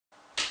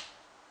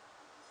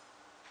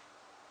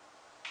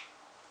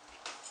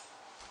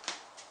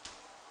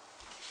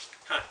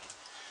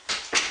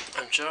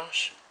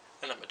Josh,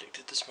 and I'm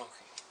addicted to smoking.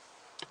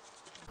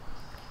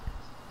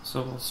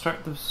 So we'll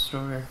start the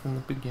story from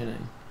the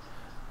beginning.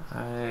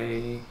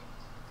 I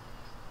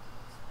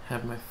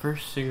had my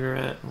first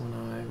cigarette when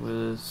I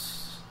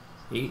was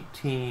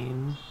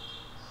 18,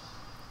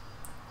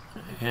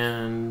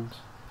 and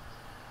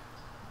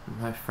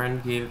my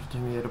friend gave it to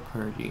me at a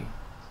party.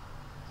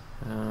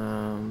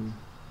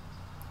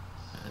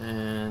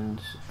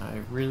 And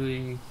I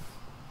really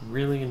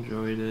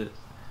enjoyed it,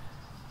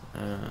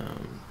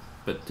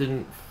 but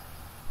didn't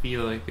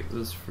feel like it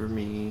was for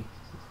me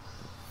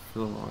for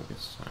the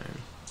longest time.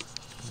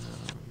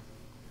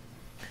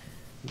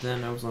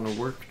 Then I was on a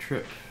work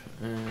trip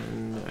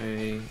and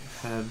I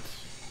had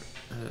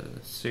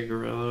a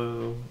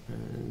cigarillo,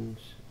 and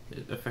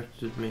it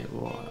affected me a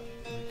lot.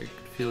 Like, I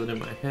could feel it in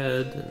my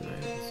head, and I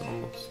was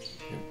almost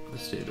in the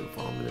state of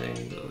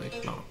vomiting, but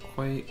like not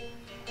quite.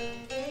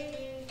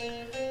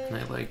 And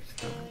I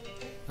liked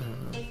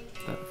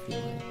that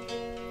feeling.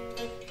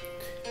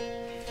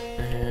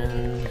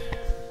 And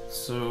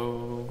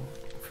so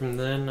from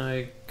then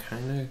I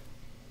kind of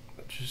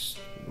just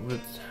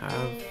would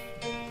have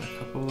a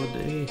couple a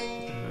day.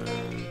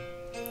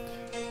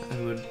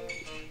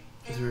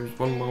 There was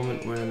one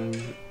moment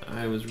when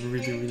I was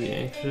really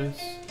anxious,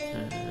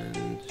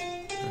 and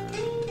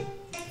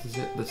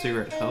the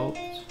cigarette helped.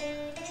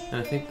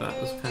 And I think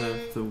that was kind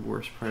of the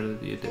worst part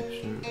of the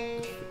addiction,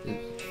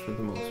 for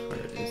the most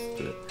part, is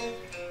that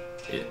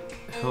it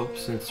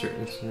helps in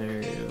certain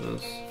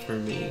scenarios for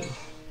me,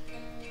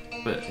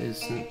 but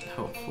isn't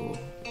helpful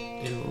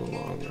in the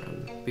long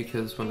run,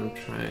 because when I'm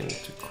trying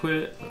to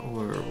quit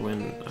or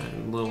when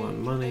I'm low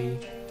on money,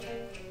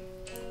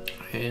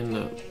 I end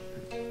up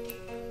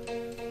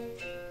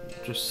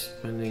just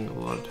spending a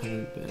lot of time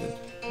in bed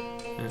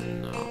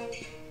and not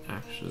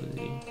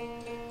actually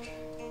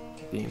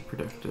being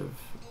productive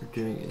or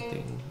doing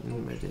anything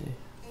in my day.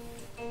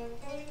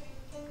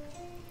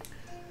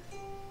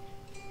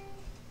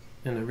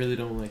 And I really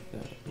don't like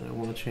that, and I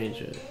want to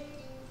change it.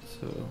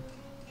 So,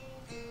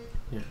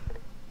 yeah.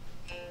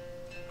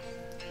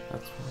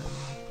 That's why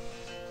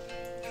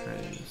I'm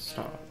trying to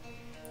stop.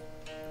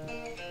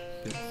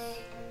 Because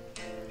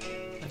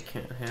I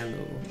can't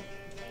handle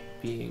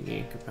being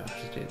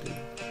incapacitated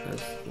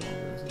as long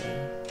as I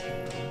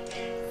am,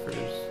 for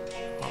as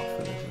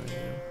often as I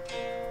am.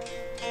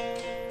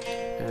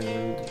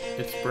 And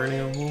it's burning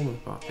a hole in my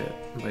pocket.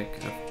 Like,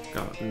 I've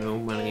got no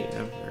money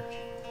ever.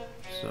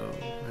 So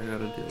I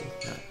gotta deal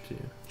with that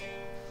too.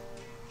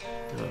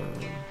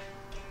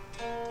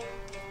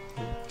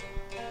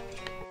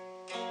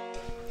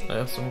 I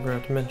also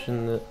forgot to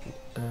mention that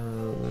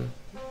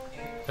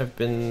I've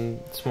been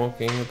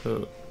smoking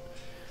about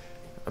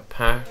a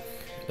pack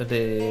a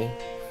day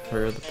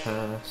for the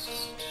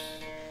past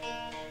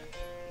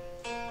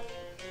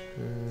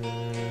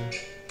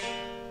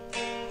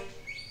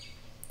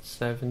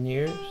 7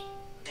 years.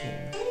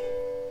 Yeah.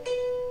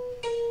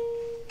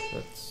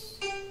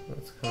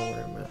 That's kind of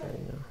where I'm at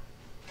right now.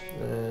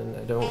 And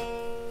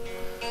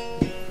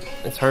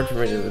it's hard for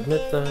me to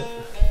admit that,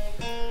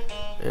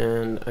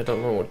 and I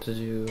don't know what to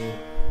do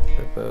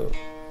about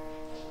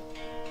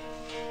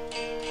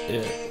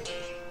it,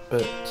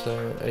 but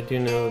I do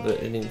know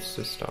that it needs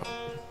to stop,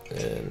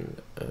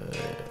 and I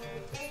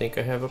think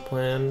I have a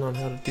plan on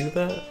how to do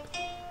that,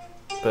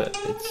 but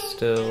it's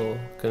still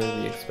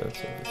gonna be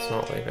expensive. It's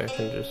not like I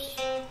can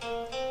just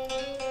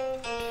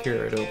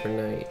cure it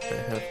overnight. I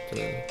have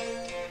to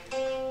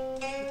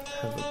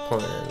have a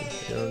plan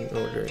in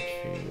order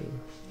to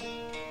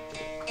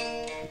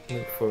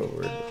move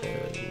forward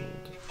and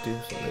do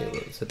something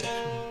about this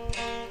addiction.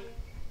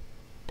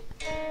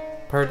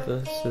 Part of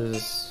this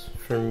is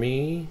for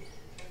me.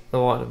 A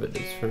lot of it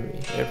is for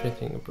me.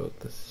 Everything about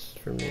this is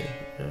for me.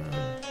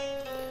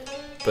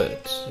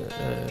 But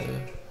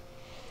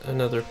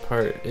another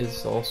part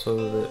is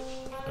also that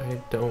I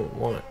don't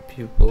want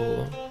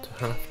people to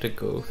have to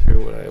go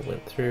through what I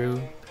went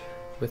through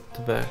with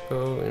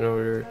tobacco in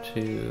order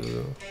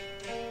to...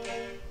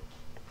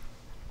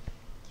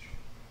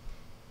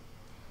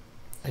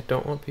 I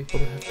don't want people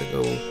to have to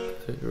go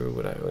through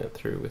what I went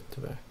through with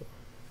tobacco.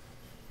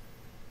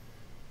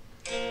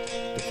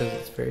 Because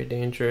it's very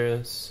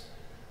dangerous,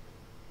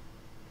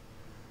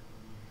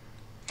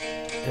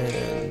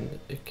 and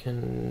it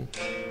can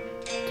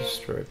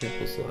destroy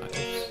people's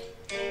lives.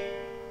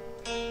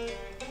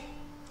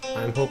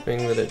 I'm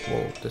hoping that it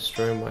won't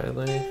destroy my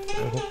life.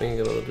 I'm hoping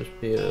it'll just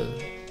be a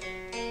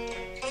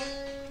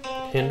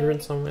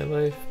hindrance on my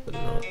life, but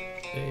not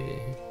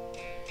a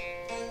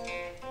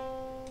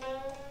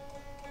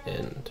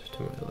end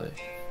to my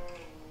life.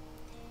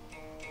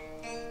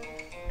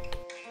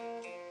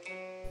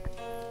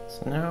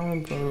 So now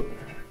I'm about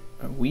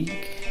a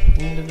week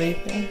into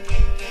vaping,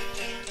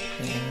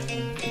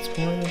 and it's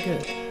been really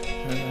good.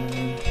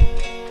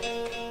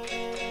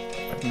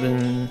 I've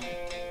been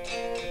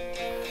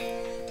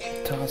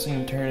tossing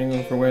and turning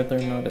over whether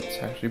or not it's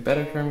actually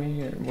better for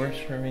me or worse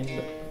for me,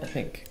 but I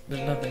think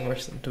there's nothing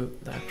worse than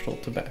the actual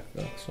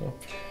tobacco, so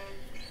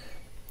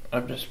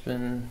I've just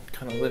been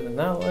kind of living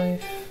that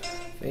life,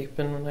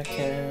 vaping when I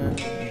can,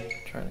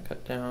 trying to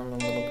cut down a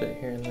little bit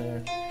here and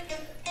there.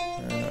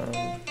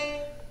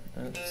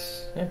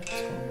 It's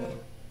going well.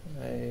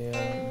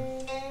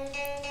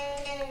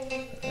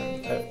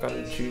 I've got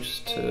a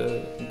juice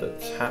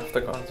that's half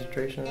the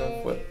concentration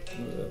of what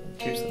the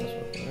juice that I'm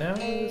smoking now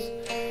is.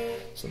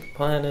 So the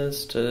plan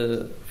is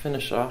to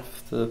finish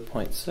off the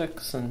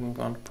 0.6 and move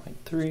on to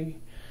 0.3,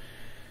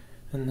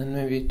 and then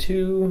maybe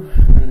 2,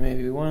 and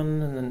maybe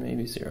 1, and then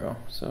maybe 0.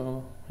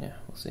 So yeah,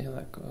 we'll see how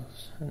that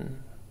goes,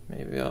 and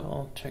maybe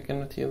I'll check in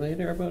with you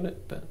later about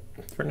it, but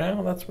for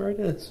now that's where it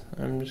is.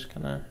 I'm just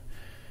kinda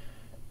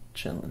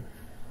chilling.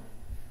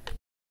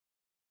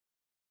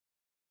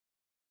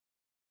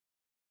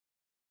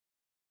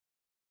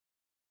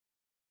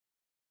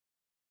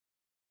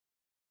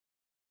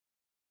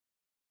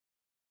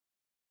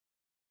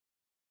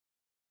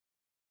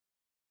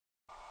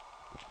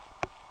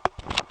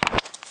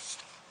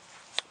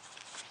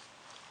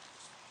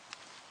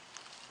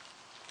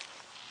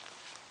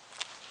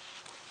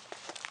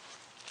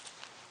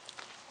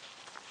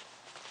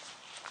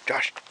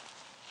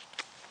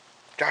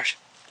 Josh.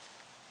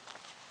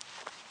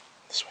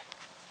 This way.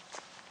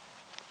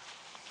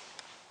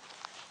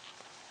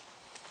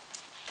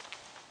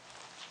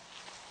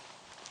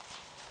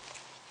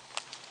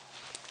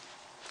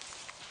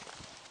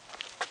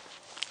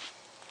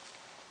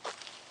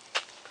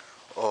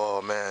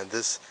 Oh man,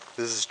 this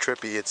is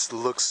trippy. It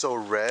looks so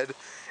red,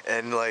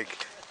 and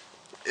like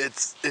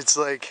it's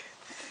like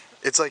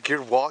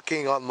you're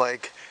walking on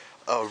like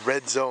a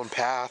red zone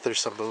path or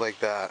something like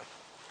that.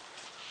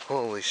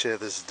 Holy shit,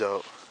 this is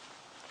dope.